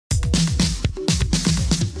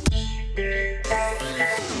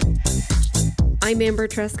I'm Amber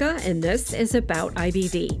Tresca, and this is About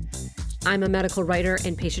IBD. I'm a medical writer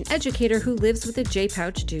and patient educator who lives with a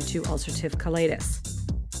J-pouch due to ulcerative colitis.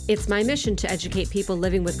 It's my mission to educate people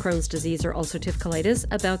living with Crohn's disease or ulcerative colitis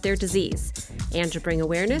about their disease and to bring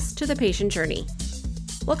awareness to the patient journey.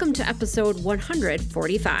 Welcome to episode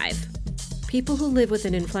 145. People who live with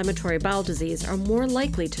an inflammatory bowel disease are more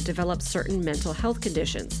likely to develop certain mental health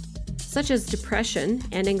conditions, such as depression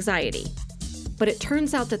and anxiety. But it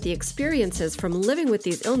turns out that the experiences from living with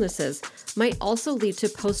these illnesses might also lead to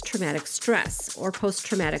post-traumatic stress or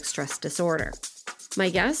post-traumatic stress disorder. My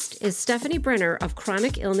guest is Stephanie Brenner of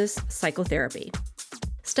Chronic Illness Psychotherapy.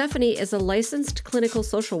 Stephanie is a licensed clinical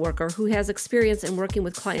social worker who has experience in working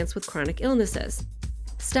with clients with chronic illnesses.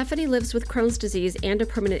 Stephanie lives with Crohn's disease and a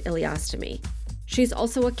permanent ileostomy. She's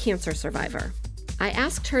also a cancer survivor. I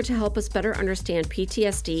asked her to help us better understand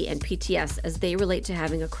PTSD and PTS as they relate to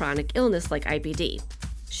having a chronic illness like IBD.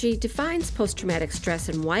 She defines post-traumatic stress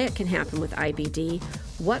and why it can happen with IBD,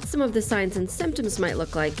 what some of the signs and symptoms might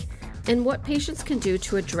look like, and what patients can do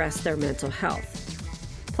to address their mental health.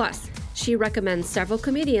 Plus, she recommends several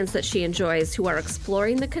comedians that she enjoys who are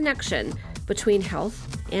exploring the connection between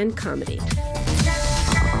health and comedy.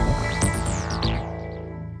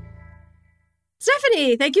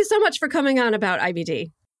 Stephanie, thank you so much for coming on About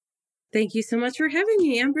IBD. Thank you so much for having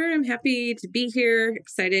me, Amber. I'm happy to be here,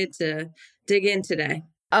 excited to dig in today.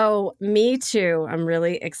 Oh, me too. I'm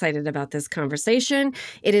really excited about this conversation.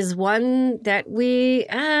 It is one that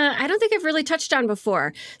I don't think I've really touched on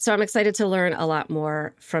before. So I'm excited to learn a lot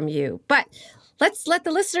more from you. But let's let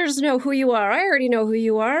the listeners know who you are. I already know who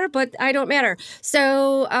you are, but I don't matter.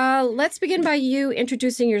 So let's begin by you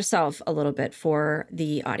introducing yourself a little bit for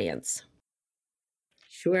the audience.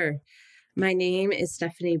 Sure. My name is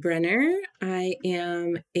Stephanie Brenner. I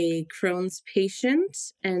am a Crohn's patient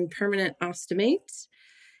and permanent ostomate.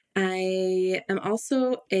 I am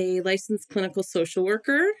also a licensed clinical social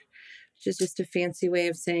worker, which is just a fancy way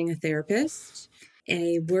of saying a therapist.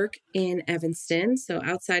 I work in Evanston, so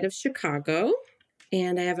outside of Chicago,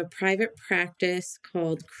 and I have a private practice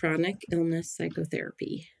called Chronic Illness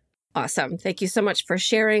Psychotherapy. Awesome. Thank you so much for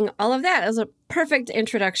sharing all of that. It was a perfect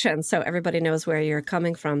introduction so everybody knows where you're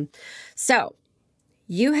coming from. So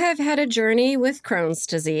you have had a journey with Crohn's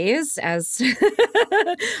disease, as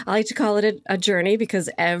I like to call it a journey because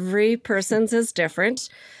every person's is different.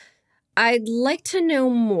 I'd like to know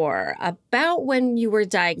more about when you were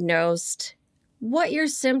diagnosed, what your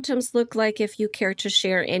symptoms look like if you care to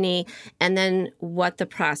share any, and then what the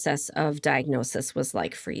process of diagnosis was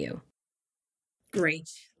like for you. Great.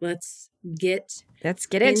 Let's get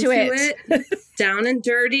into it. Down and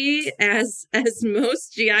dirty as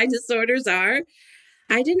most GI disorders are.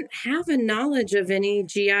 I didn't have a knowledge of any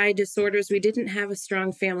GI disorders. We didn't have a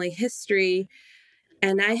strong family history.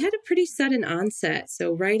 And I had a pretty sudden onset.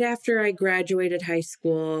 So right after I graduated high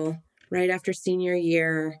school, right after senior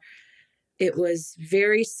year, it was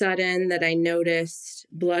very sudden that I noticed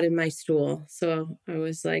blood in my stool. So I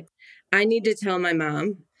was like, I need to tell my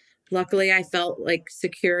mom. Luckily, I felt like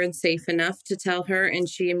secure and safe enough to tell her, and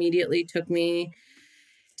she immediately took me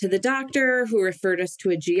to the doctor who referred us to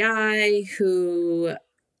a GI who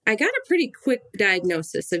I got a pretty quick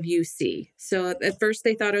diagnosis of UC. So at first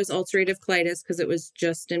they thought it was ulcerative colitis because it was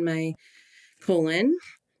just in my colon.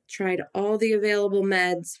 Tried all the available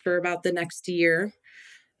meds for about the next year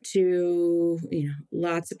to,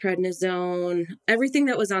 lots of prednisone, everything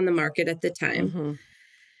that was on the market at the time. Mm-hmm.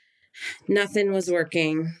 Nothing was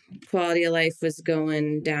working. Quality of life was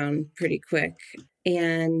going down pretty quick,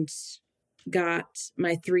 and got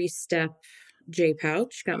my 3-step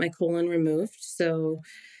J-pouch, got my colon removed. So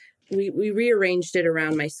we rearranged it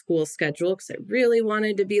around my school schedule because I really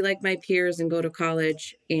wanted to be like my peers and go to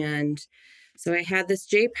college. And so I had this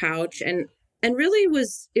J-pouch and really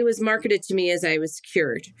it was marketed to me as I was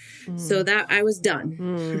cured. So that I was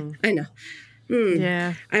done. I know.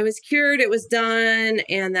 Yeah. I was cured. It was done.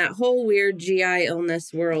 And that whole weird GI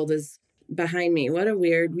illness world is behind me. What a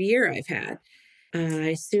weird year I've had.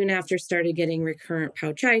 I soon after started getting recurrent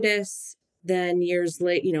pouchitis. Then years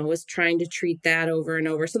later, was trying to treat that over and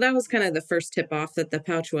over. So that was kind of the first tip off that the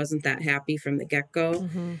pouch wasn't that happy from the get-go.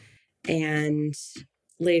 Mm-hmm. And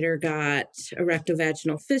later got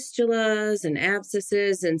erectovaginal fistulas and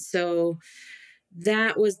abscesses. And so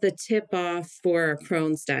that was the tip off for a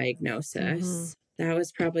Crohn's diagnosis. Mm-hmm. That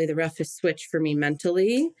was probably the roughest switch for me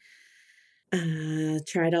mentally.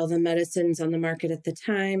 Tried all the medicines on the market at the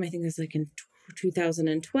time. I think it was like in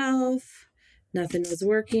 2012. Nothing was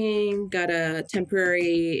working. Got a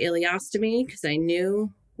temporary ileostomy because I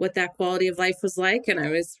knew what that quality of life was like and I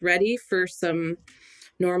was ready for some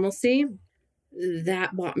normalcy.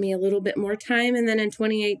 that bought me a little bit more time. And then in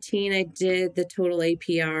 2018, I did the total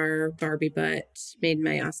APR Barbie butt, made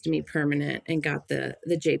my ostomy permanent, and got the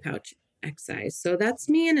J pouch excise. So that's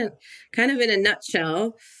me in a kind of in a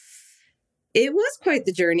nutshell. It was quite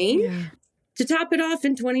the journey. Yeah. To top it off,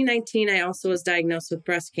 in 2019, I also was diagnosed with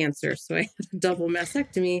breast cancer. So I had a double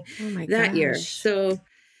mastectomy that year. So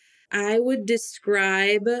I would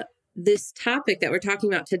describe this topic that we're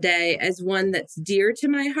talking about today as one that's dear to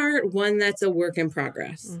my heart, one that's a work in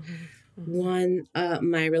progress. One,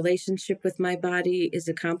 my relationship with my body is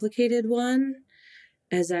a complicated one,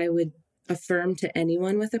 as I would affirm to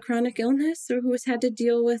anyone with a chronic illness or who has had to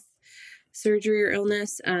deal with surgery or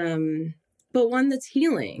illness. But one that's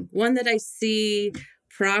healing, one that I see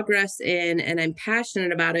progress in, and I'm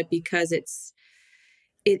passionate about it because it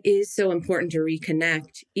is so important to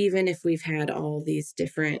reconnect, even if we've had all these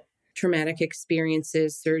different traumatic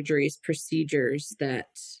experiences, surgeries, procedures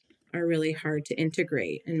that are really hard to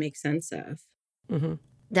integrate and make sense of.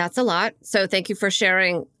 That's a lot. So thank you for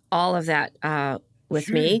sharing all of that with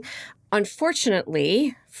me.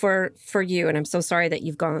 Unfortunately for you, and I'm so sorry that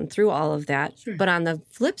you've gone through all of that, but on the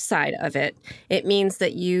flip side of it, it means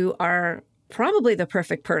that you are probably the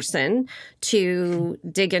perfect person to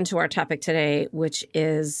dig into our topic today, which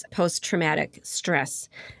is post-traumatic stress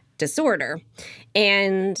disorder.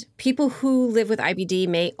 And people who live with IBD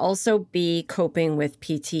may also be coping with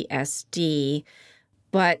PTSD,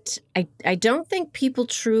 but I don't think people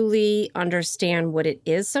truly understand what it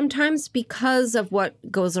is sometimes because of what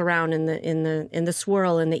goes around in the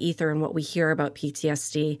swirl in the ether and what we hear about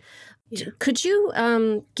PTSD. Yeah. Could you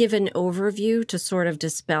give an overview to sort of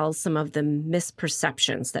dispel some of the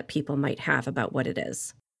misperceptions that people might have about what it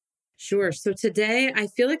is? Sure. So today I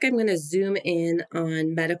feel like I'm going to zoom in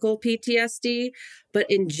on medical PTSD, but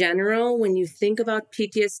in general, when you think about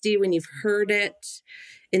PTSD, when you've heard it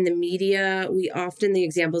in the media, the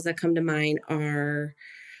examples that come to mind are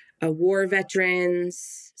war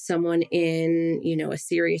veterans, someone in, a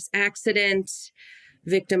serious accident,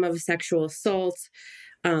 victim of a sexual assault.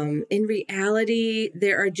 In reality,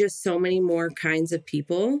 there are just so many more kinds of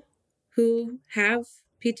people who have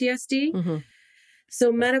PTSD. So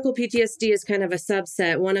medical PTSD is kind of a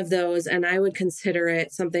subset, one of those, and I would consider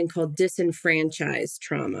it something called disenfranchised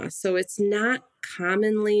trauma. So it's not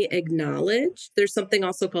commonly acknowledged. There's something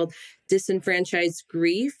also called disenfranchised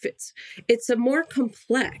grief. It's a more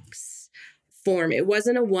complex form. It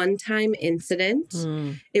wasn't a one-time incident.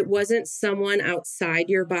 It wasn't someone outside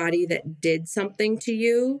your body that did something to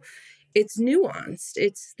you. It's nuanced.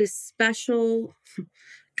 It's this special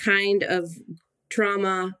kind of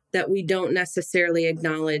trauma that we don't necessarily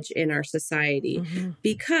acknowledge in our society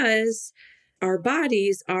because our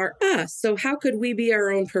bodies are us. So how could we be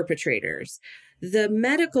our own perpetrators? The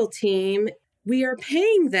medical team, we are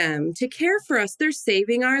paying them to care for us. They're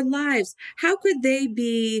saving our lives. How could they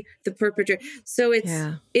be the perpetrator? So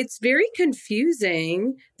it's very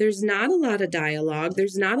confusing. There's not a lot of dialogue.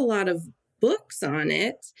 There's not a lot of books on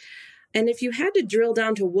it. And if you had to drill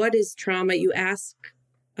down to what is trauma, you ask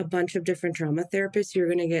a bunch of different trauma therapists, you're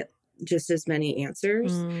going to get just as many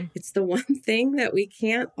answers. It's the one thing that we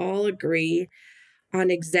can't all agree on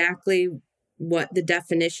exactly what the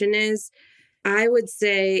definition is. I would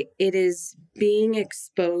say it is being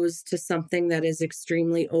exposed to something that is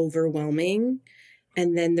extremely overwhelming,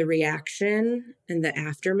 and then the reaction and the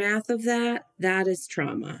aftermath of that is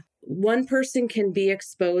trauma. One person can be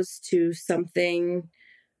exposed to something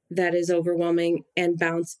that is overwhelming and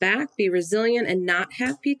bounce back, be resilient, and not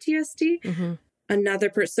have PTSD. Another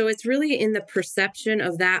person. So it's really in the perception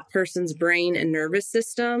of that person's brain and nervous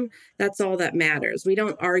system. That's all that matters. We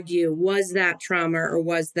don't argue, was that trauma or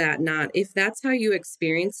was that not? If that's how you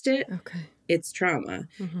experienced it, it's trauma.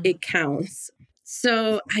 It counts.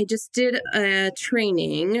 So I just did a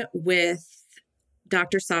training with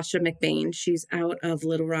Dr. Sasha McBain. She's out of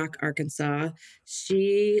Little Rock, Arkansas.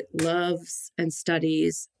 She loves and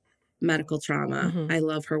studies medical trauma. I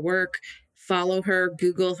love her work. Follow her,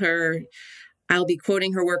 Google her. I'll be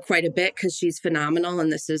quoting her work quite a bit because she's phenomenal, and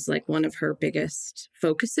this is like one of her biggest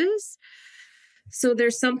focuses. So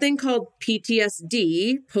there's something called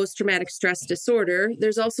PTSD, post-traumatic stress disorder.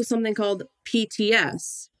 There's also something called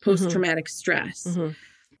PTS, post-traumatic stress.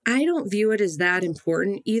 I don't view it as that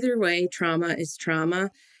important. Either way, trauma is trauma.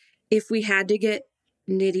 If we had to get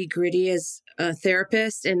nitty-gritty as a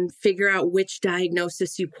therapist and figure out which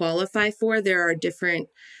diagnosis you qualify for, there are different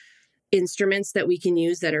instruments that we can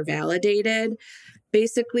use that are validated.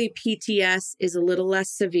 Basically, PTS is a little less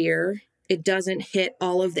severe. It doesn't hit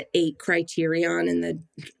all of the 8 criterion in the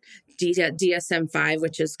DSM-5,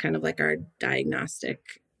 which is kind of like our diagnostic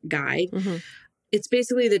guide. it's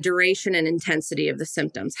basically the duration and intensity of the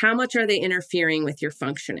symptoms. How much are they interfering with your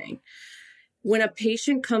functioning? When a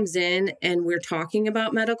patient comes in and we're talking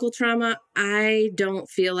about medical trauma, I don't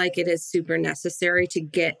feel like it is super necessary to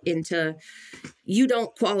get into, you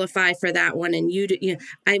don't qualify for that one. And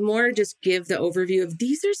I more just give the overview of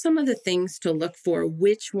these are some of the things to look for.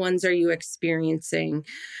 Which ones are you experiencing?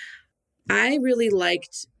 I really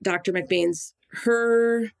liked Dr. McBain's,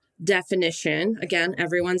 her definition. Again,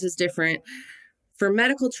 everyone's is different. For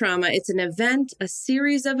medical trauma, it's an event, a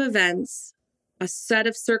series of events, a set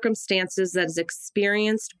of circumstances that is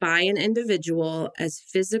experienced by an individual as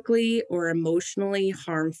physically or emotionally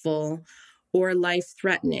harmful or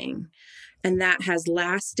life-threatening, and that has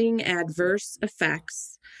lasting adverse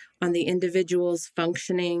effects on the individual's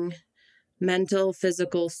functioning, mental,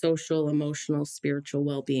 physical, social, emotional, spiritual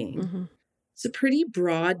well-being. Mm-hmm. It's a pretty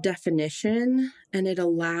broad definition, and it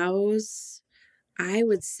allows, I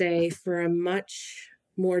would say, for a much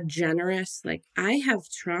more generous, like, I have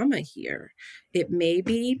trauma here. It may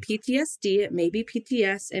be PTSD, it may be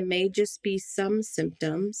PTS, it may just be some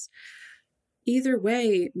symptoms. Either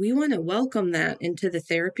way, we want to welcome that into the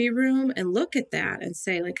therapy room and look at that and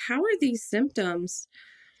say, like, how are these symptoms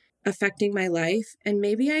affecting my life? And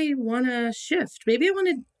maybe I want to shift. Maybe I want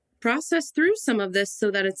to process through some of this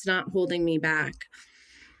so that it's not holding me back.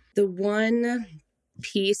 The one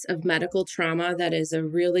piece of medical trauma that is a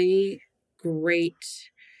really great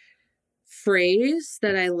phrase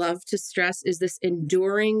that I love to stress is this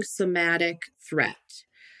enduring somatic threat.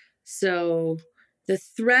 So the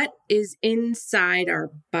threat is inside our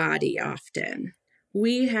body often.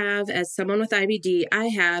 We have, as someone with IBD, I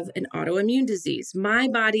have an autoimmune disease. My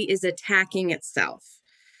body is attacking itself.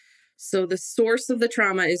 So the source of the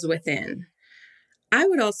trauma is within. I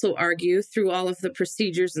would also argue through all of the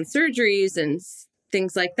procedures and surgeries and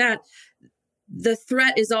things like that, the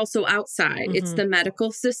threat is also outside. Mm-hmm. It's the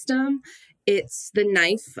medical system. It's the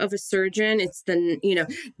knife of a surgeon. It's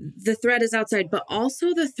the threat is outside, but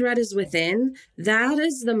also the threat is within. That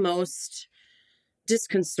is the most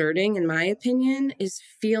disconcerting, in my opinion, is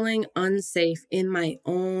feeling unsafe in my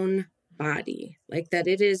own body. Like that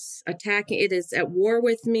it is attacking, it is at war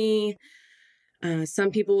with me. Some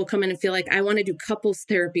people will come in and feel like I want to do couples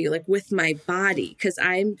therapy, like with my body, because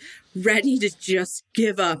I'm ready to just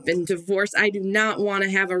give up and divorce. I do not want to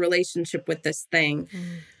have a relationship with this thing.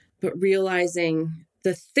 Mm. But realizing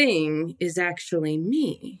the thing is actually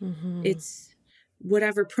me. Mm-hmm. It's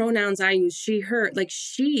whatever pronouns I use, she, her, like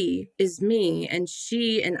she is me, and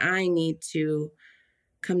she and I need to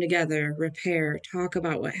come together, repair, talk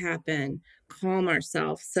about what happened, calm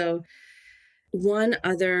ourselves. So one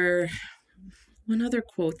other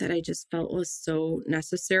quote that I just felt was so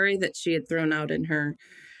necessary that she had thrown out in her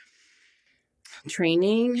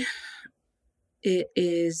training, it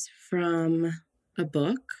is from a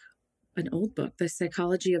book, an old book, The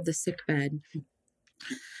Psychology of the Sickbed.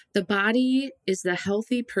 The body is the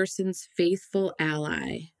healthy person's faithful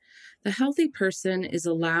ally. The healthy person is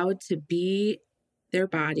allowed to be their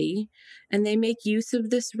body, and they make use of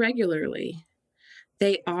this regularly.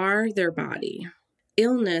 They are their body.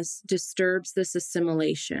 Illness disturbs this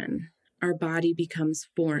assimilation. Our body becomes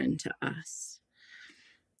foreign to us.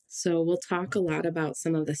 So we'll talk a lot about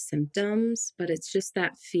some of the symptoms, but it's just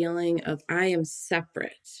that feeling of I am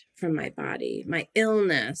separate from my body, my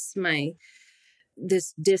illness,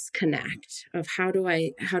 this disconnect of how do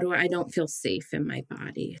I don't feel safe in my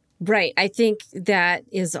body. Right. I think that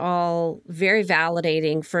is all very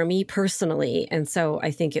validating for me personally. And so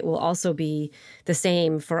I think it will also be the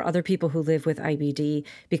same for other people who live with IBD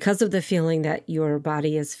because of the feeling that your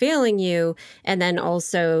body is failing you. And then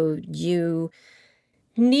also you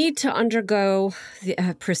need to undergo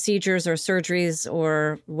the, procedures or surgeries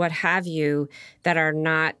or what have you that are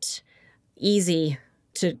not easy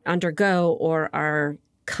to undergo or are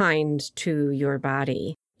kind to your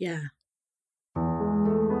body. Yeah.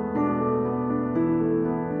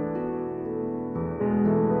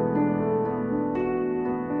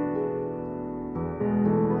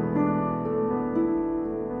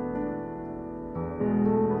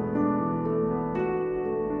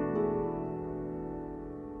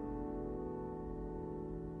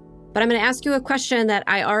 But I'm going to ask you a question that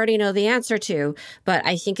I already know the answer to, but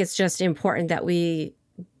I think it's just important that we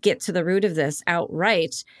get to the root of this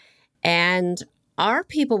outright. And are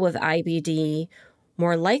people with IBD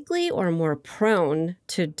more likely or more prone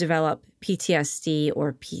to develop PTSD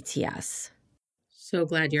or PTS? So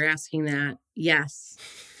glad you're asking that. Yes.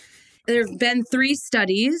 There have been 3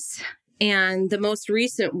 studies, and the most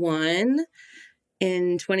recent one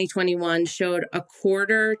in 2021 showed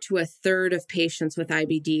 1/4 to 1/3 of patients with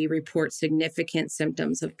IBD report significant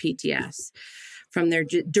symptoms of PTS.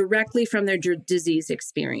 directly from their disease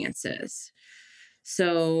experiences.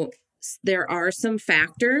 So there are some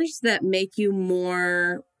factors that make you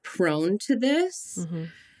more prone to this. Mm-hmm.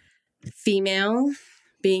 Female,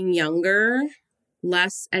 being younger,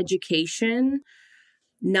 less education,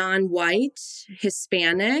 non-white,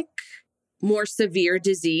 Hispanic, more severe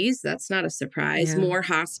disease. That's not a surprise. Yeah. More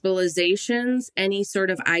hospitalizations, any sort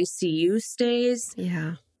of ICU stays.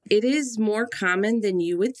 Yeah. It is more common than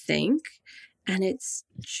you would think. And it's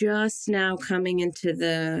just now coming into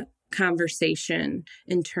the conversation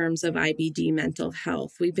in terms of IBD mental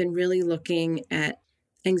health. We've been really looking at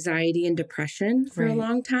anxiety and depression for a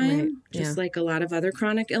long time, just like a lot of other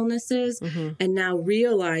chronic illnesses. Mm-hmm. And now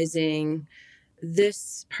realizing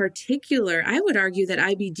this particular, I would argue that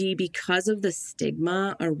IBD, because of the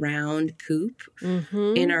stigma around COOP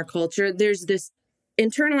in our culture, there's this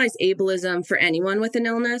internalized ableism for anyone with an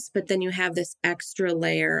illness, but then you have this extra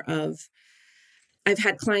layer of, I've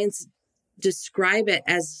had clients describe it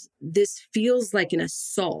as, this feels like an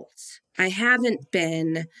assault. I haven't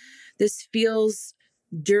been, this feels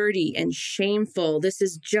dirty and shameful. This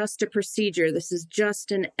is just a procedure. This is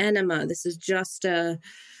just an enema. This is just a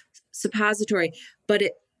suppository. But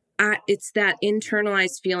it's that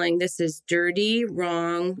internalized feeling, this is dirty,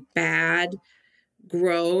 wrong, bad,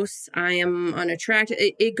 gross, I am unattractive.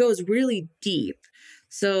 It goes really deep.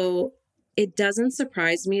 So it doesn't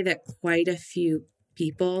surprise me that quite a few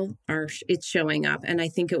people it's showing up. And I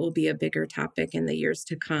think it will be a bigger topic in the years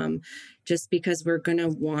to come, just because we're going to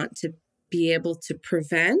want to be able to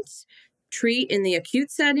prevent, treat in the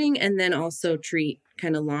acute setting, and then also treat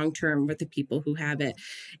kind of long-term with the people who have it.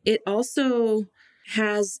 It also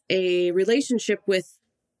has a relationship with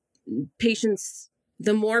patients.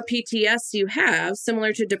 The more PTS you have,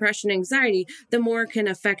 similar to depression, anxiety, the more it can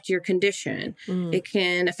affect your condition. It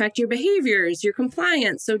can affect your behaviors, your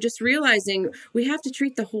compliance. So just realizing we have to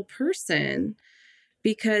treat the whole person,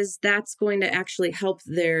 because that's going to actually help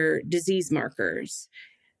their disease markers.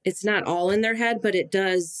 It's not all in their head, but it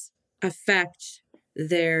does affect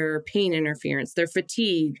their pain interference, their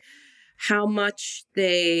fatigue, how much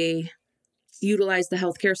they utilize the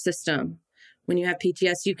healthcare system. When you have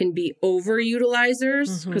PTS, you can be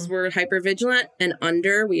overutilizers because we're hypervigilant, and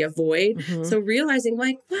under we avoid. So realizing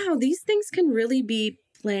like, wow, these things can really be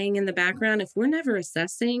playing in the background. If we're never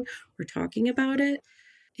assessing or talking about it,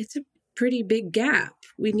 it's a pretty big gap.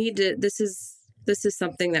 We need to, this is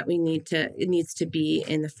something that it needs to be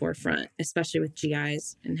in the forefront, especially with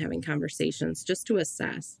GIs and having conversations just to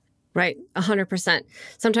assess. Right. 100%.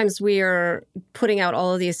 Sometimes we are putting out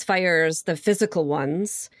all of these fires, the physical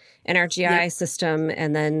ones in our GI system,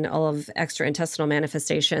 and then all of extra intestinal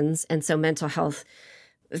manifestations. And so mental health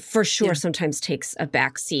for sure sometimes takes a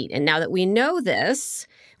back seat. And now that we know this,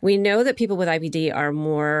 we know that people with IBD are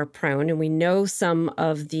more prone, and we know some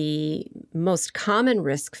of the most common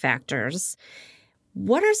risk factors.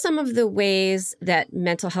 What are some of the ways that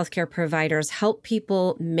mental health care providers help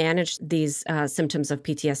people manage these symptoms of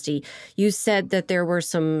PTSD? You said that there were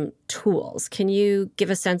some tools. Can you give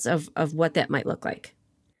a sense of what that might look like?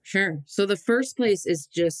 Sure. So the first place is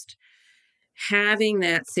just having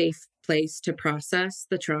that safe place to process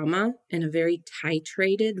the trauma in a very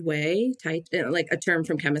titrated way, like a term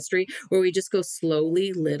from chemistry, where we just go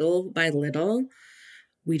slowly, little by little.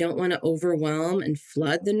 We don't want to overwhelm and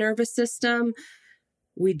flood the nervous system.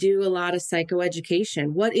 We do a lot of psychoeducation.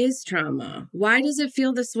 What is trauma? Why does it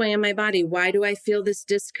feel this way in my body? Why do I feel this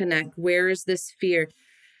disconnect? Where is this fear?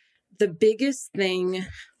 The biggest thing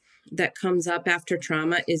that comes up after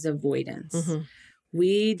trauma is avoidance.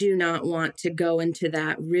 We do not want to go into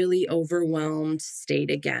that really overwhelmed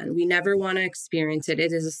state again. We never want to experience it.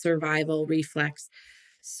 It is a survival reflex.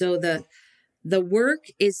 So the work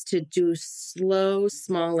is to do slow,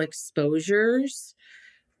 small exposures,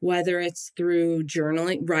 whether it's through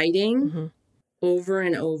journaling, writing over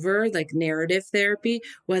and over, like narrative therapy,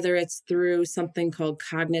 whether it's through something called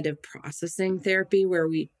cognitive processing therapy, where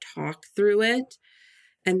we talk through it.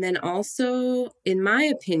 And then also, in my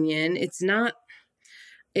opinion,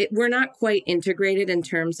 we're not quite integrated in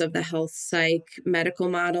terms of the health psych medical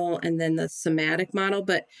model and then the somatic model,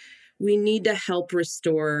 but we need to help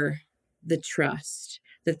restore the trust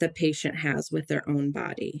that the patient has with their own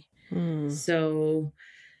body. So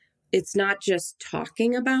it's not just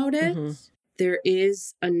talking about it. There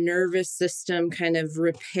is a nervous system kind of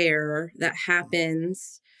repair that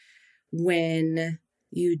happens when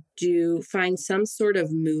you do find some sort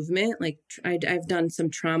of movement. Like I've done some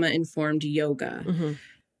trauma-informed yoga,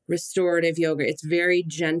 restorative yoga. It's very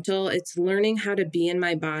gentle. It's learning how to be in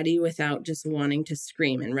my body without just wanting to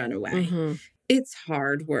scream and run away. It's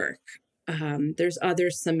hard work. There's other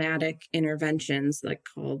somatic interventions like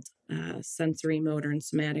called sensory motor and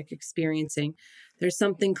somatic experiencing. There's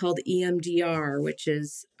something called EMDR, which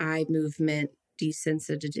is eye movement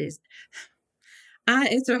desensitization.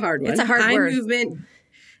 It's a hard one. It's a hard eye word. Movement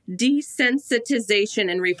desensitization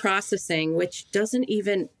and reprocessing, which doesn't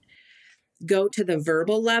even go to the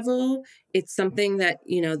verbal level. It's something that,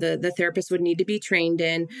 the therapist would need to be trained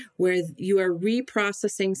in, where you are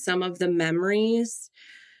reprocessing some of the memories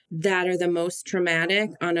that are the most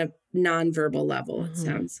traumatic on a nonverbal level. It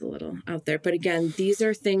sounds a little out there. But again, these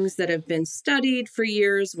are things that have been studied for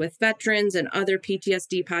years with veterans and other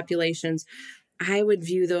PTSD populations. I would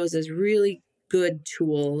view those as really good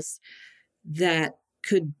tools that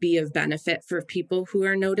could be of benefit for people who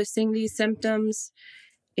are noticing these symptoms.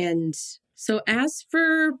 And so as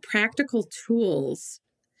for practical tools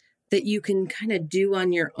that you can kind of do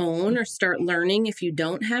on your own or start learning if you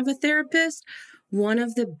don't have a therapist, one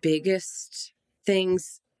of the biggest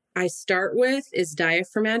things I start with is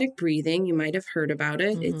diaphragmatic breathing. You might have heard about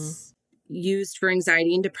it. It's used for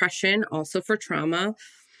anxiety and depression, also for trauma.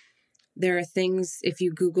 There are things, if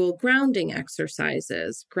you Google grounding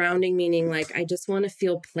exercises, grounding meaning like, I just want to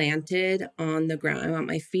feel planted on the ground. I want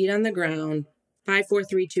my feet on the ground, 5, 4,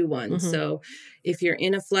 3, 2, 1. So if you're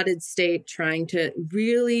in a flooded state, trying to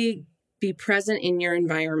really be present in your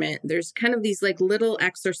environment, there's kind of these like little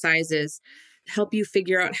exercises help you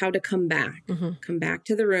figure out how to come back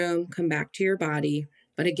to the room, come back to your body.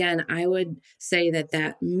 But again, I would say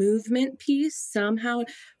that movement piece, somehow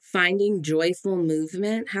finding joyful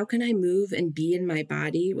movement, how can I move and be in my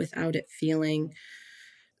body without it feeling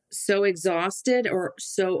so exhausted or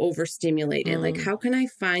so overstimulated? Like, how can I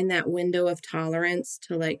find that window of tolerance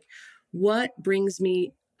to like, what brings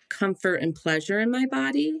me comfort and pleasure in my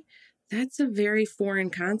body? That's a very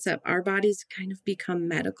foreign concept. Our bodies kind of become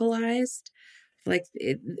medicalized. Like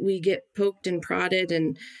we get poked and prodded.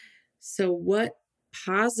 And so what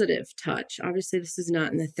positive touch, obviously this is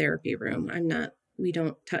not in the therapy room. We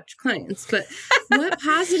don't touch clients, but what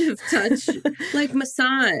positive touch, like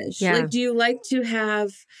massage, like, do you like to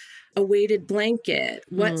have a weighted blanket?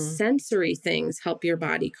 What sensory things help your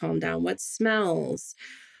body calm down? What smells?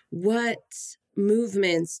 What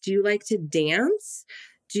movements? Do you like to dance?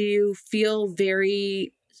 Do you feel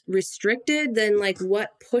very restricted? Then like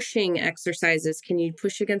what pushing exercises? Can you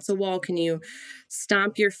push against a wall? Can you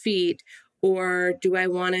stomp your feet? Or do I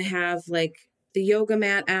want to have like the yoga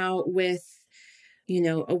mat out with,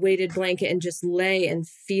 a weighted blanket and just lay and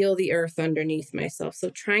feel the earth underneath myself? So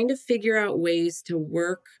trying to figure out ways to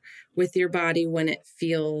work with your body when it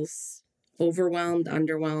feels overwhelmed,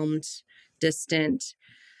 underwhelmed, distant.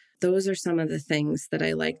 Those are some of the things that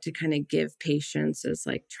I like to kind of give patients is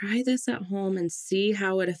like, try this at home and see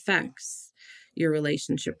how it affects your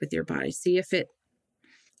relationship with your body. See if it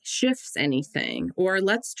shifts anything, or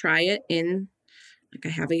let's try it in, like I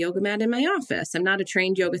have a yoga mat in my office. I'm not a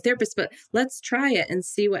trained yoga therapist, but let's try it and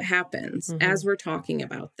see what happens as we're talking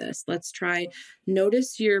about this. Let's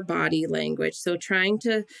notice your body language. So trying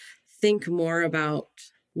to think more about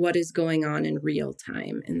what is going on in real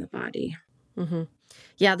time in the body.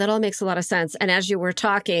 Yeah, that all makes a lot of sense. And as you were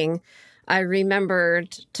talking, I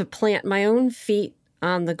remembered to plant my own feet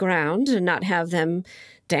on the ground and not have them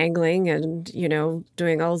dangling and,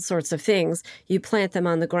 doing all sorts of things. You plant them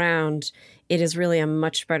on the ground. It is really a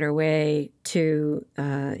much better way to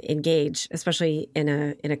engage, especially in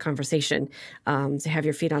a conversation, to have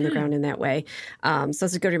your feet on the ground in that way. So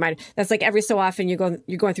that's a good reminder. That's like every so often you're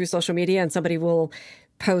going through social media and somebody will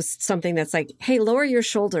post something that's like, hey, lower your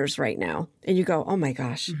shoulders right now. And you go, oh my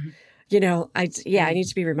gosh. I need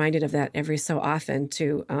to be reminded of that every so often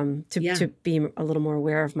to be a little more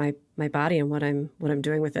aware of my body and what I'm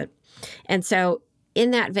doing with it. And so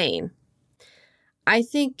in that vein, I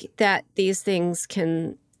think that these things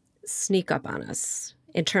can sneak up on us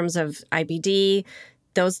in terms of IBD,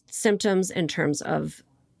 those symptoms, in terms of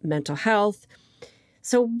mental health.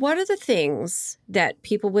 So what are the things that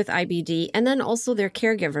people with IBD, and then also their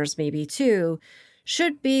caregivers maybe too,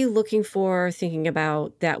 should be looking for, thinking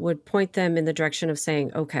about, that would point them in the direction of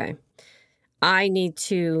saying, okay, I need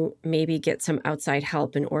to maybe get some outside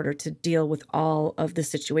help in order to deal with all of the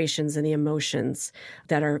situations and the emotions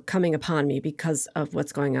that are coming upon me because of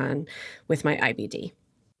what's going on with my IBD?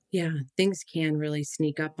 Yeah, things can really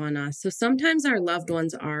sneak up on us. So sometimes our loved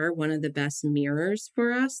ones are one of the best mirrors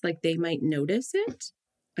for us. Like they might notice it.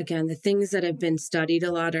 Again, the things that have been studied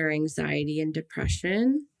a lot are anxiety and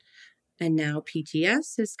depression. And now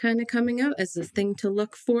PTS is kind of coming out as a thing to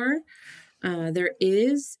look for. There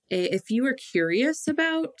is, if you are curious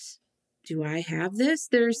about, do I have this?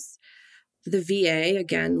 There's the VA,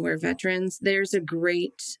 again, where veterans, there's a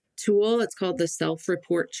great tool. It's called the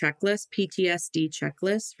Self-Report Checklist, PTSD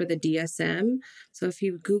checklist for the DSM. So if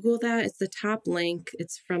you Google that, it's the top link.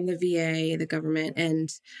 It's from the VA, the government. And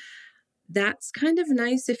that's kind of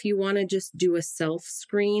nice if you want to just do a self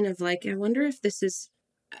screen of like, I wonder if this is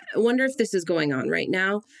going on right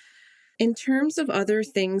now. In terms of other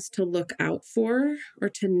things to look out for or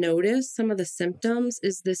to notice, some of the symptoms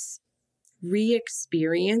is this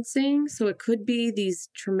re-experiencing. So it could be these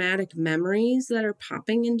traumatic memories that are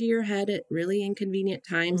popping into your head at really inconvenient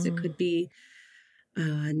times. It could be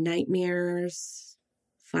nightmares,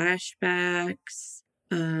 flashbacks,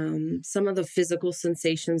 some of the physical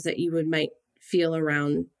sensations that you might feel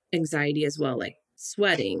around anxiety as well, like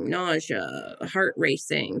sweating, nausea, heart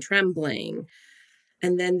racing, trembling,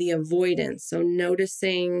 and then the avoidance. So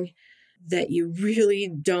noticing that you really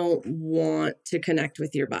don't want to connect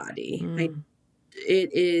with your body. It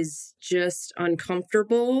is just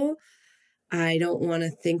uncomfortable. I don't want to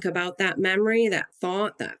think about that memory, that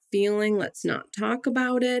thought, that feeling. Let's not talk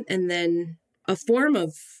about it. And then a form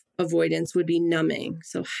of avoidance would be numbing.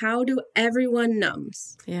 So how do everyone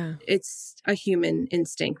numbs? Yeah. It's a human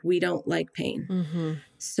instinct. We don't like pain.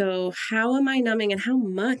 So how am I numbing and how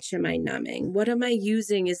much am I numbing? What am I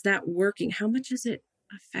using? Is that working? How much is it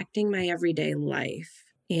affecting my everyday life?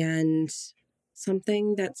 And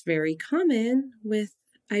something that's very common with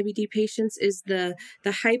IBD patients is the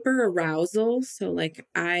hyperarousal. So like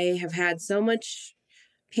I have had so much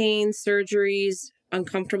pain, surgeries,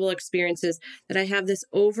 uncomfortable experiences that I have this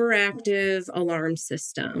overactive alarm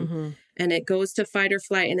system and it goes to fight or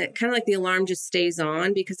flight. And it kind of like the alarm just stays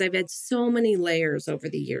on because I've had so many layers over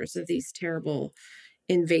the years of these terrible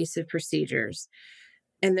invasive procedures.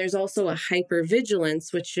 And there's also a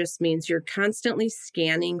hypervigilance, which just means you're constantly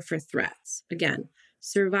scanning for threats. Again,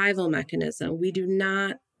 survival mechanism. We do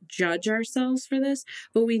not judge ourselves for this,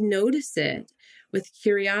 but we notice it with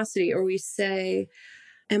curiosity, or we say,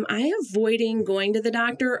 am I avoiding going to the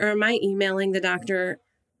doctor or am I emailing the doctor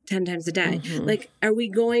 10 times a day? Like, are we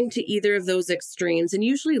going to either of those extremes? And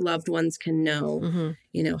usually loved ones can know,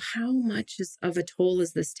 how much of a toll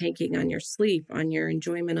is this taking on your sleep, on your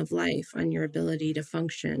enjoyment of life, on your ability to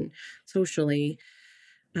function socially?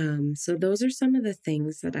 So those are some of the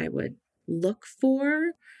things that I would look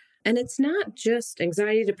for. And it's not just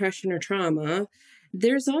anxiety, depression, or trauma.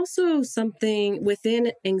 There's also something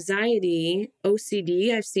within anxiety,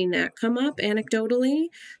 OCD. I've seen that come up anecdotally.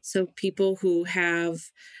 So people who have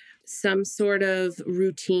some sort of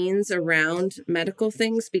routines around medical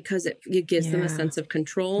things because it gives them a sense of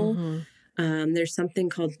control. There's something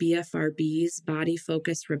called BFRBs, body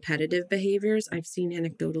focused repetitive behaviors. I've seen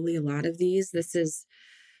anecdotally a lot of these. This is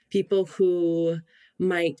people who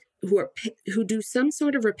do some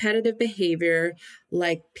sort of repetitive behavior,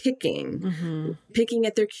 like picking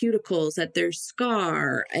at their cuticles, at their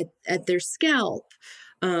scar, at their scalp,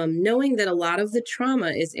 knowing that a lot of the trauma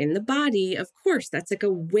is in the body. Of course, that's like a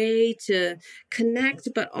way to connect,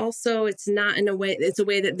 but also it's not in a way, it's a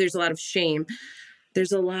way that there's a lot of shame.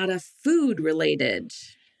 There's a lot of food related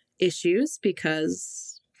issues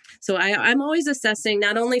so I'm always assessing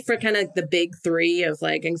not only for kind of the big three of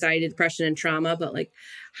like anxiety, depression, and trauma, but like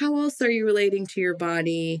how else are you relating to your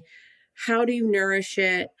body? How do you nourish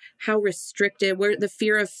it? How restricted? Where the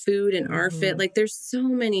fear of food and ARFID? Like there's so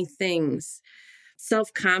many things.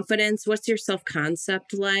 Self-confidence. What's your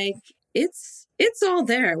self-concept like? It's all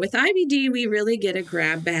there. With IBD, we really get a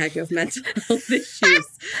grab bag of mental health issues.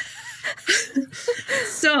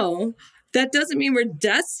 So that doesn't mean we're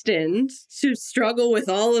destined to struggle with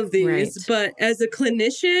all of these. Right. But as a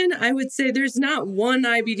clinician, I would say there's not one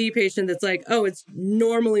IBD patient that's like, oh, it's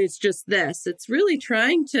just this. It's really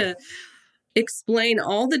trying to explain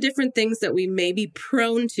all the different things that we may be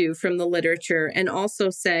prone to from the literature and also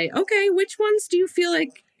say, okay, which ones do you feel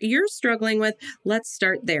like you're struggling with? Let's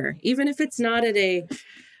start there. Even if it's not at a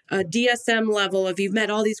DSM level, if you've met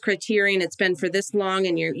all these criteria and it's been for this long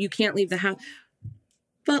and you can't leave the house.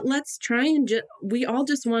 But let's try and we all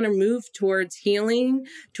just want to move towards healing,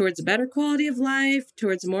 towards a better quality of life,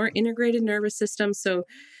 towards more integrated nervous system. So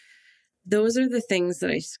those are the things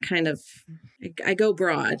that I go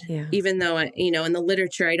broad, even though, in the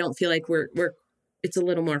literature, I don't feel like it's a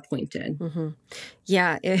little more pointed.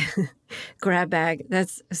 Yeah. Grab bag.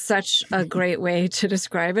 That's such a great way to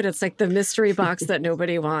describe it. It's like the mystery box that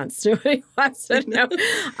nobody wants. Nobody wants to know.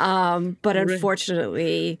 But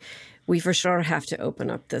unfortunately, we for sure have to open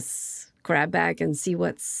up this grab bag and see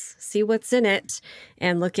what's in it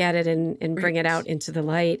and look at it and bring it out into the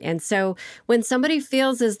light. And so when somebody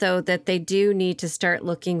feels as though that they do need to start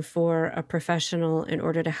looking for a professional in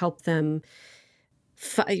order to help them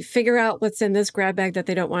figure out what's in this grab bag that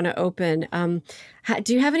they don't want to open.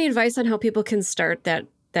 Do you have any advice on how people can start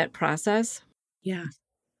that process? Yeah.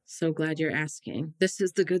 So glad you're asking. This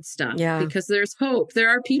is the good stuff. Yeah. Because there's hope. There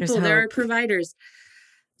are people, there are providers.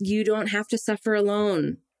 You don't have to suffer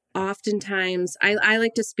alone. Oftentimes, I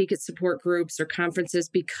like to speak at support groups or conferences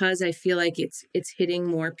because I feel like it's hitting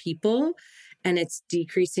more people and it's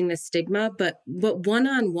decreasing the stigma. But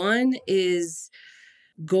one-on-one is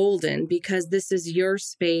golden because this is your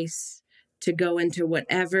space to go into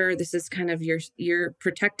whatever. This is kind of your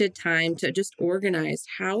protected time to just organize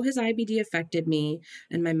how has IBD affected me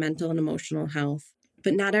and my mental and emotional health.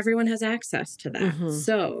 But not everyone has access to that. Mm-hmm.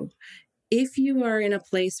 So if you are in a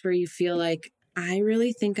place where you feel like, I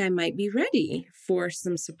really think I might be ready for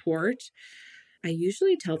some support, I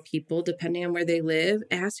usually tell people, depending on where they live,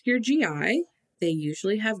 ask your GI. They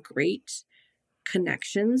usually have great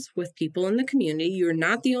connections with people in the community. You're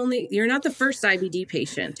not the first IBD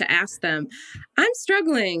patient to ask them, I'm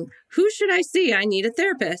struggling. Who should I see? I need a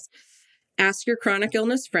therapist. Ask your chronic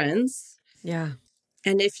illness friends. Yeah.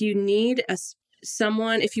 And if you need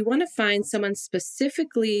if you want to find someone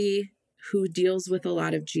specifically who deals with a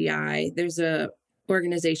lot of GI, there's a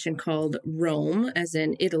organization called Rome, as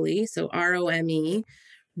in Italy. So ROME,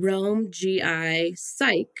 Rome GI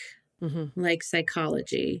Psych, like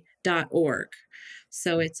psychology.org.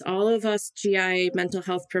 So it's all of us GI mental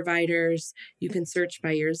health providers. You can search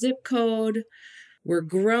by your zip code. We're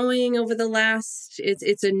growing over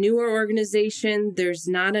it's a newer organization. There's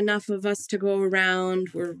not enough of us to go around.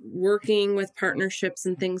 We're working with partnerships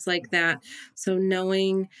and things like that. So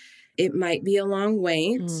knowing it might be a long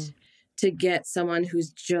wait to get someone who's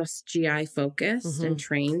just GI focused and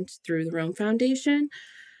trained through the Rome Foundation.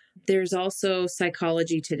 There's also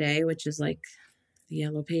Psychology Today, which is like the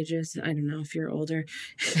Yellow Pages. I don't know if you're older.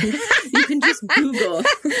 You can just Google.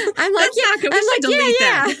 I'm like,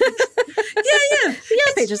 that. Yeah.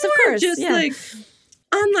 Yellow Pages, of course. Just like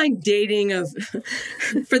online dating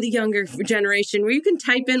for the younger generation, where you can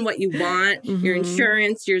type in what you want, your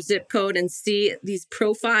insurance, your zip code, and see these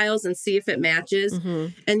profiles and see if it matches.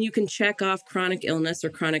 And you can check off chronic illness or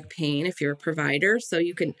chronic pain if you're a provider. So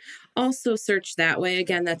you can also search that way.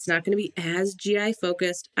 Again, that's not going to be as GI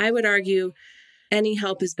focused. I would argue any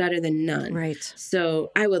help is better than none. Right.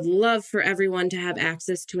 So I would love for everyone to have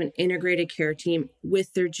access to an integrated care team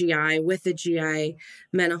with their GI, with a GI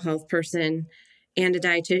mental health person, and a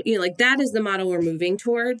dietitian. Like that is the model we're moving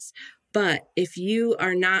towards. But if you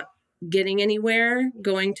are not getting anywhere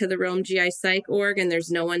going to the Rome GI Psych org and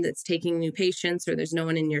there's no one that's taking new patients or there's no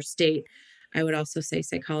one in your state, I would also say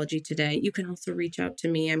Psychology Today. You can also reach out to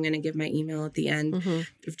me. I'm going to give my email at the end.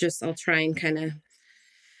 I'll try and kind of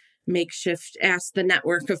makeshift, ask the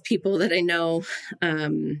network of people that I know.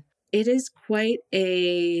 It is quite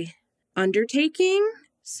a undertaking.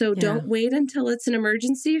 So don't wait until it's an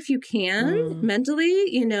emergency if you can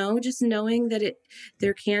mentally, just knowing that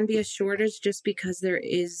there can be a shortage just because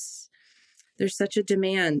there's such a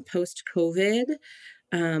demand post-COVID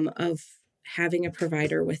of having a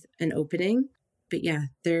provider with an opening. But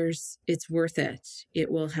it's worth it.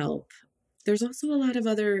 It will help. There's also a lot of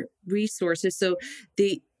other resources. So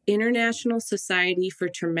the International Society for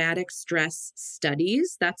Traumatic Stress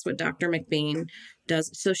Studies, that's what Dr. McBain does.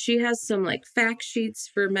 So she has some like fact sheets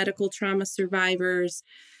for medical trauma survivors.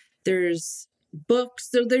 There's books.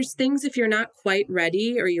 So there's things if you're not quite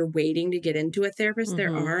ready or you're waiting to get into a therapist,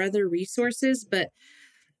 there are other resources. But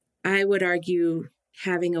I would argue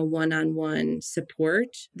having a one-on-one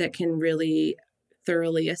support that can really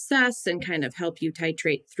thoroughly assess and kind of help you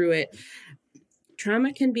titrate through it.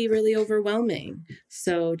 Trauma can be really overwhelming.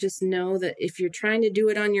 So just know that if you're trying to do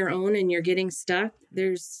it on your own and you're getting stuck,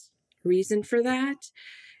 there's reason for that.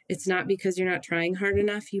 It's not because you're not trying hard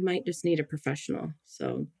enough. You might just need a professional.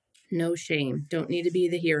 So no shame. Don't need to be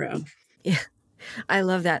the hero. Yeah, I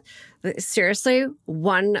love that. Seriously,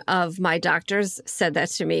 one of my doctors said that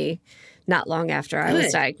to me not long after I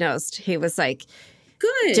was diagnosed. He was like,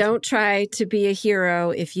 good. Don't try to be a hero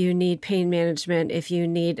if you need pain management, if you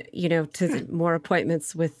need, more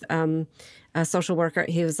appointments with a social worker.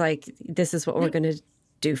 He was like, this is what we're going to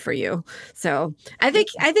do for you. So I think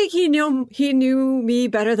he knew me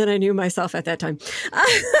better than I knew myself at that time.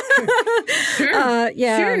 Sure.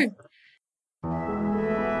 Sure.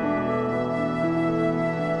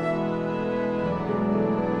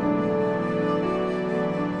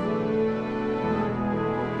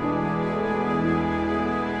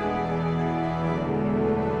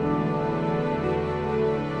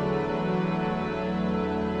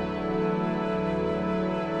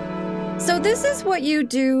 So this is what you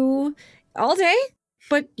do all day,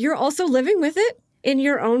 but you're also living with it in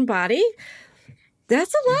your own body.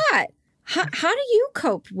 That's a lot. How do you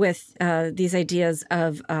cope with these ideas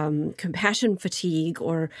of compassion fatigue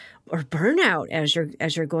or burnout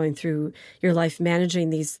as you're going through your life,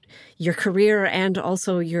 managing your career and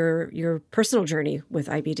also your personal journey with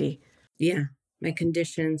IBD? Yeah, my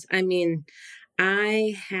conditions. I mean,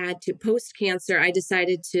 I had to post-cancer. I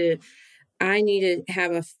need to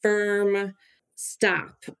have a firm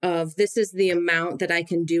stop of this is the amount that I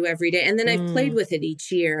can do every day. And then I've played with it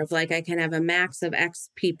each year of like, I can have a max of X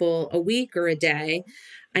people a week or a day.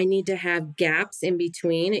 I need to have gaps in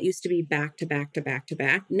between. It used to be back to back to back to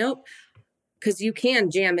back. Nope. Because you can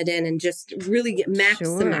jam it in and just really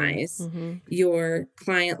maximize your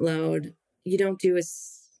client load. You don't do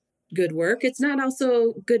as good work. It's not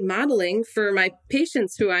also good modeling for my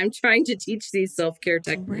patients who I'm trying to teach these self-care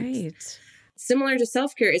techniques. Right. Similar to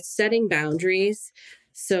self-care, it's setting boundaries.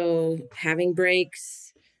 So having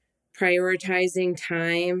breaks, prioritizing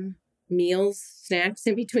time, meals, snacks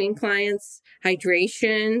in between clients,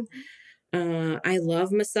 hydration. I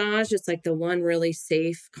love massage. It's like the one really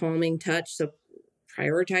safe, calming touch. So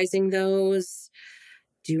prioritizing those,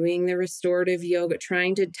 doing the restorative yoga,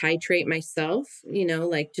 trying to titrate myself,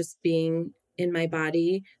 like just being in my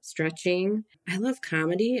body, stretching. I love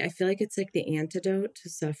comedy. I feel like it's like the antidote to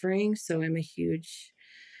suffering. So I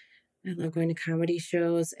love going to comedy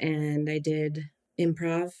shows, and I did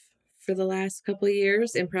improv for the last couple of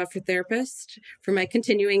years, improv for therapists for my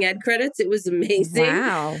continuing ed credits. It was amazing.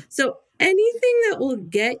 Wow. So anything that will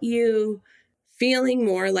get you feeling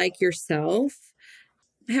more like yourself.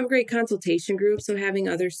 I have a great consultation group. So having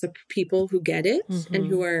other people who get it and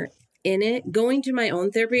who are in it, going to my own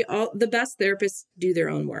therapy, all the best therapists do their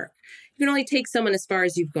own work. You can only take someone as far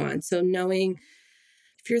as you've gone. So knowing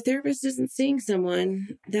if your therapist isn't seeing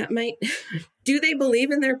someone that might, do they believe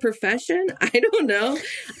in their profession? I don't know.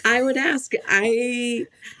 I would ask. I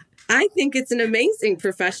think it's an amazing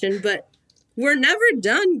profession, but we're never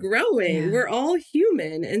done growing. Yeah. We're all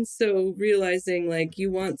human. And so realizing like you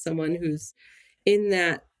want someone who's in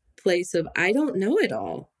that place of, I don't know it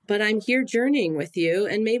all, but I'm here journeying with you.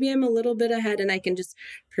 And maybe I'm a little bit ahead and I can just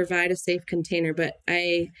provide a safe container. But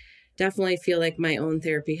I definitely feel like my own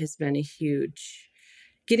therapy has been a huge,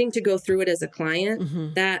 getting to go through it as a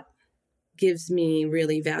client, that gives me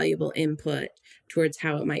really valuable input towards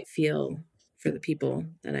how it might feel for the people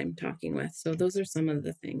that I'm talking with. So those are some of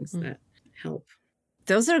the things that help.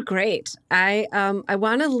 Those are great. I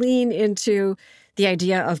want to lean into the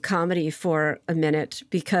idea of comedy for a minute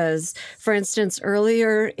because, for instance,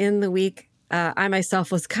 earlier in the week, I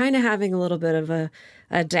myself was kind of having a little bit of a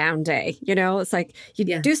down day. It's like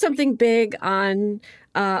you do something big on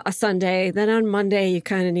a Sunday, then on Monday you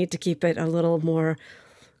kind of need to keep it a little more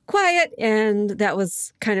quiet, and that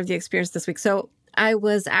was kind of the experience this week. So I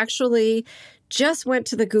was actually just went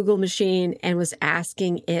to the Google machine and was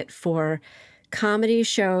asking it for comedy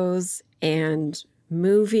shows and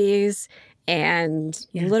movies, and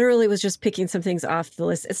literally was just picking some things off the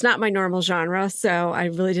list. It's not my normal genre, so I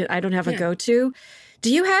don't have a go-to.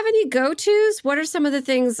 Do you have any go-tos? What are some of the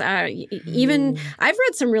things, even I've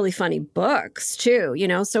read some really funny books too,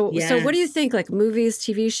 so what do you think, like movies,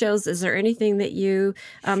 TV shows? Is there anything that you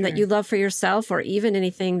that you love for yourself, or even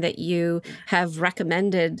anything that you have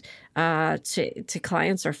recommended to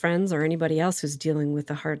clients or friends or anybody else who's dealing with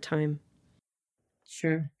a hard time?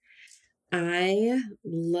 Sure. I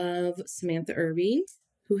love Samantha Irby,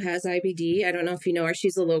 who has IBD. I don't know if you know her.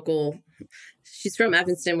 She's from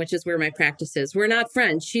Evanston, which is where my practice is. We're not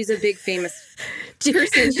friends. She's a big famous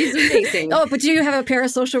person. She's amazing. Oh, but do you have a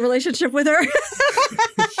parasocial relationship with her?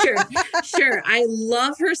 Sure. I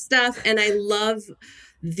love her stuff, and I love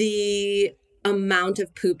the amount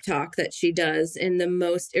of poop talk that she does in the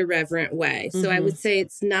most irreverent way. So I would say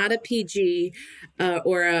it's not a PG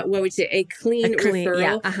or a clean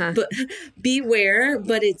referral, but beware,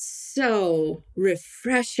 but it's so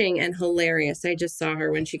refreshing and hilarious. I just saw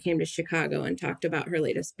her when she came to Chicago and talked about her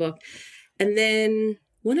latest book. And then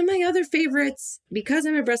one of my other favorites, because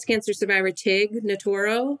I'm a breast cancer survivor, Tig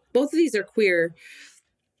Notaro. Both of these are queer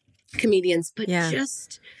comedians, but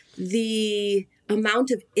just the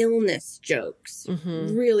amount of illness jokes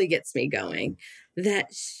really gets me going. That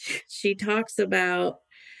she talks about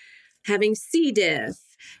having C. diff,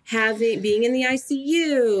 being in the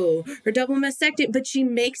ICU, or double mastectomy, but she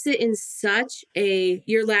makes it in such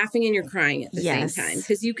you're laughing and you're crying at the same time,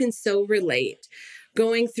 because you can so relate.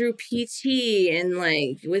 Going through PT and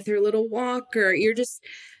like with her little walker, you're just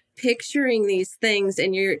picturing these things,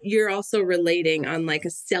 and you're also relating on like a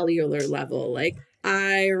cellular level. Like,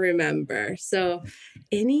 I remember. So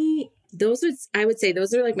any I would say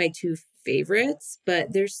those are like my two favorites,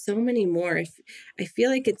 but there's so many more. I feel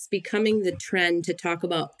like it's becoming the trend to talk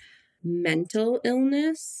about mental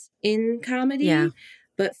illness in comedy, Yeah.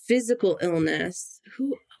 but physical illness.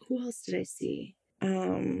 Who else did I see?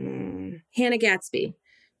 Hannah Gatsby.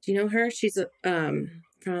 Do you know her? She's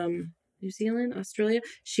from New Zealand, Australia.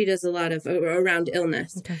 She does a lot of around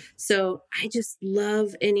illness. Okay. So I just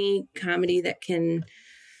love any comedy that can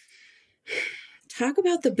talk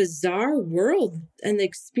about the bizarre world and the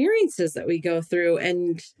experiences that we go through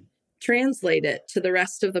and translate it to the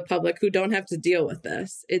rest of the public who don't have to deal with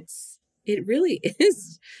this. It really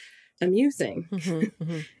is amusing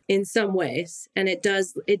in some ways. And it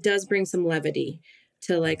does bring some levity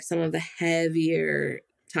to like some of the heavier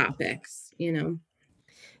topics, you know?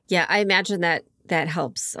 Yeah, I imagine that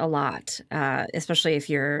helps a lot, especially if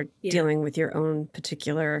you're dealing with your own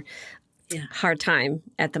particular hard time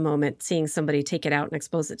at the moment, seeing somebody take it out and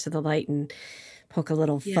expose it to the light and poke a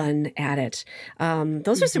little fun at it.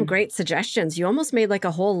 Those are some great suggestions. You almost made like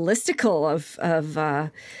a whole listicle of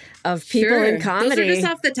people in comedy. Those are just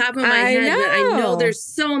off the top of my head, but I know there's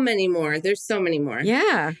so many more.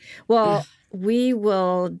 Yeah. Well, we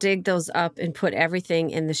will dig those up and put everything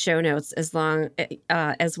in the show notes as well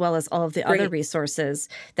as all of the other resources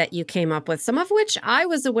that you came up with, some of which I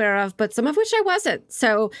was aware of, but some of which I wasn't.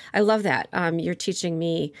 So I love that. You're teaching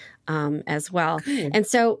me as well. Good. And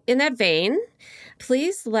so in that vein,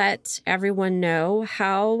 please let everyone know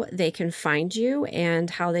how they can find you and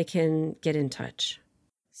how they can get in touch.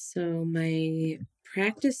 So my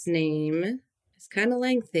practice name, it's kind of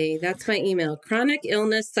lengthy. That's my email,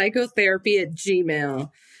 chronicillnesspsychotherapy@gmail.com.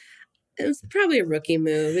 It was probably a rookie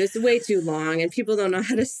move. It's way too long and people don't know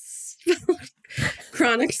how to spell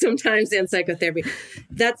chronic sometimes and psychotherapy.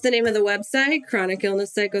 That's the name of the website,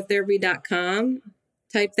 chronicillnesspsychotherapy.com.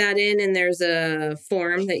 Type that in and there's a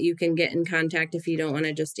form that you can get in contact if you don't want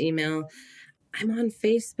to just email. I'm on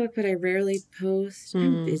Facebook, but I rarely post.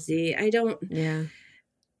 I'm busy. Yeah.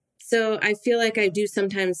 So I feel like I do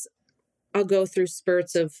sometimes. I'll go through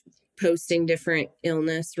spurts of posting different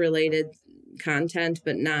illness related content,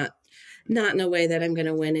 but not in a way that I'm going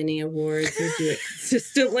to win any awards or do it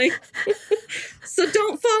consistently. So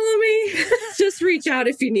don't follow me. Just reach out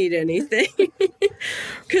if you need anything.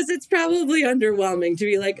 Because it's probably underwhelming to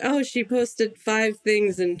be like, oh, she posted 5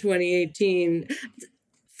 things in 2018.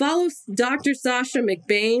 Follow Dr. Sasha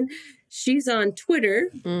McBain. She's on Twitter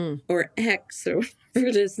or X or whatever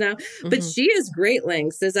it is now. But she has great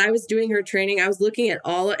links. As I was doing her training, I was looking at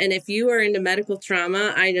and if you are into medical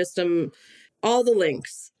trauma, I just all the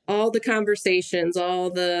links, all the conversations, all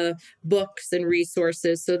the books and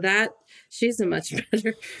resources. So that she's a much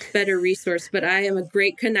better resource. But I am a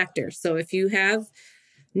great connector. So if you have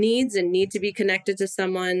needs and need to be connected to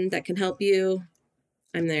someone that can help you,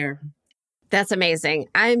 I'm there. That's amazing.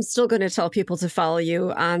 I'm still going to tell people to follow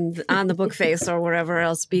you on the book face or wherever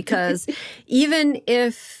else, because even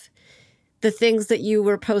if the things that you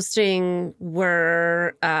were posting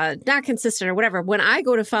were not consistent or whatever, when I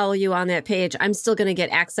go to follow you on that page, I'm still going to get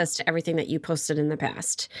access to everything that you posted in the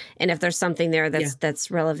past. And if there's something there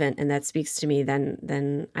that's relevant and that speaks to me,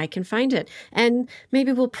 then I can find it. And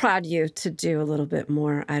maybe we'll prod you to do a little bit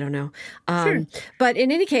more. I don't know. Sure. But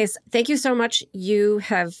in any case, thank you so much. You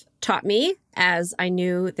have taught me as I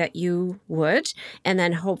knew that you would. And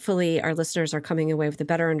then hopefully our listeners are coming away with a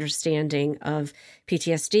better understanding of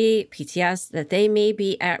PTSD, PTS, that they may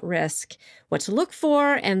be at risk, what to look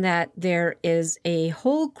for, and that there is a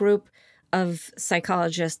whole group of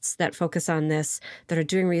psychologists that focus on this, that are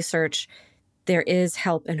doing research. There is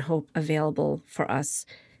help and hope available for us.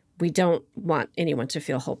 We don't want anyone to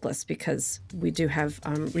feel hopeless because we do have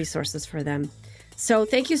resources for them. So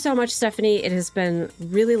thank you so much, Stephanie. It has been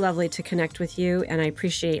really lovely to connect with you, and I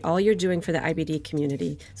appreciate all you're doing for the IBD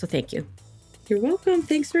community. So thank you. You're welcome.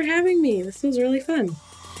 Thanks for having me. This was really fun.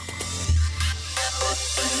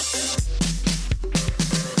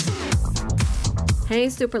 Hey,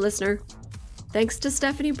 super listener. Thanks to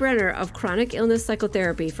Stephanie Brenner of Chronic Illness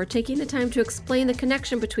Psychotherapy for taking the time to explain the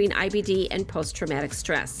connection between IBD and post-traumatic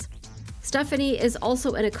stress. Stephanie is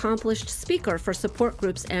also an accomplished speaker for support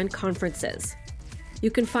groups and conferences. You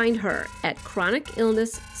can find her at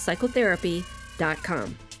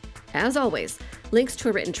chronicillnesspsychotherapy.com. As always, links to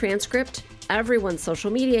a written transcript, everyone's social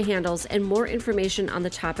media handles, and more information on the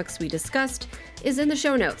topics we discussed is in the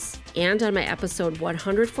show notes and on my episode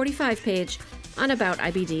 145 page on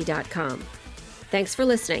aboutibd.com. Thanks for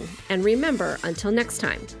listening, and remember, until next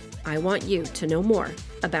time, I want you to know more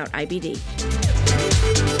about IBD.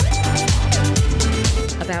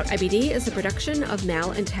 About IBD is a production of Mal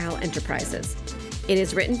and Tal Enterprises. It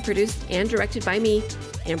is written, produced, and directed by me,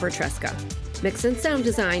 Amber Tresca. Mix and sound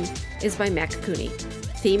design is by Mac Cooney.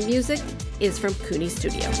 Theme music is from Cooney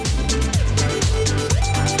Studio.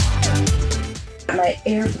 My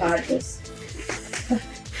AirPod just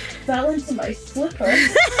fell into my slipper.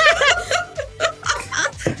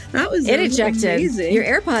 That was ejected. Amazing. Your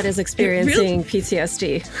AirPod is experiencing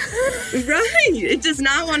PTSD. Right. It does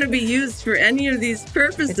not want to be used for any of these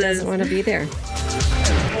purposes. It doesn't want to be there.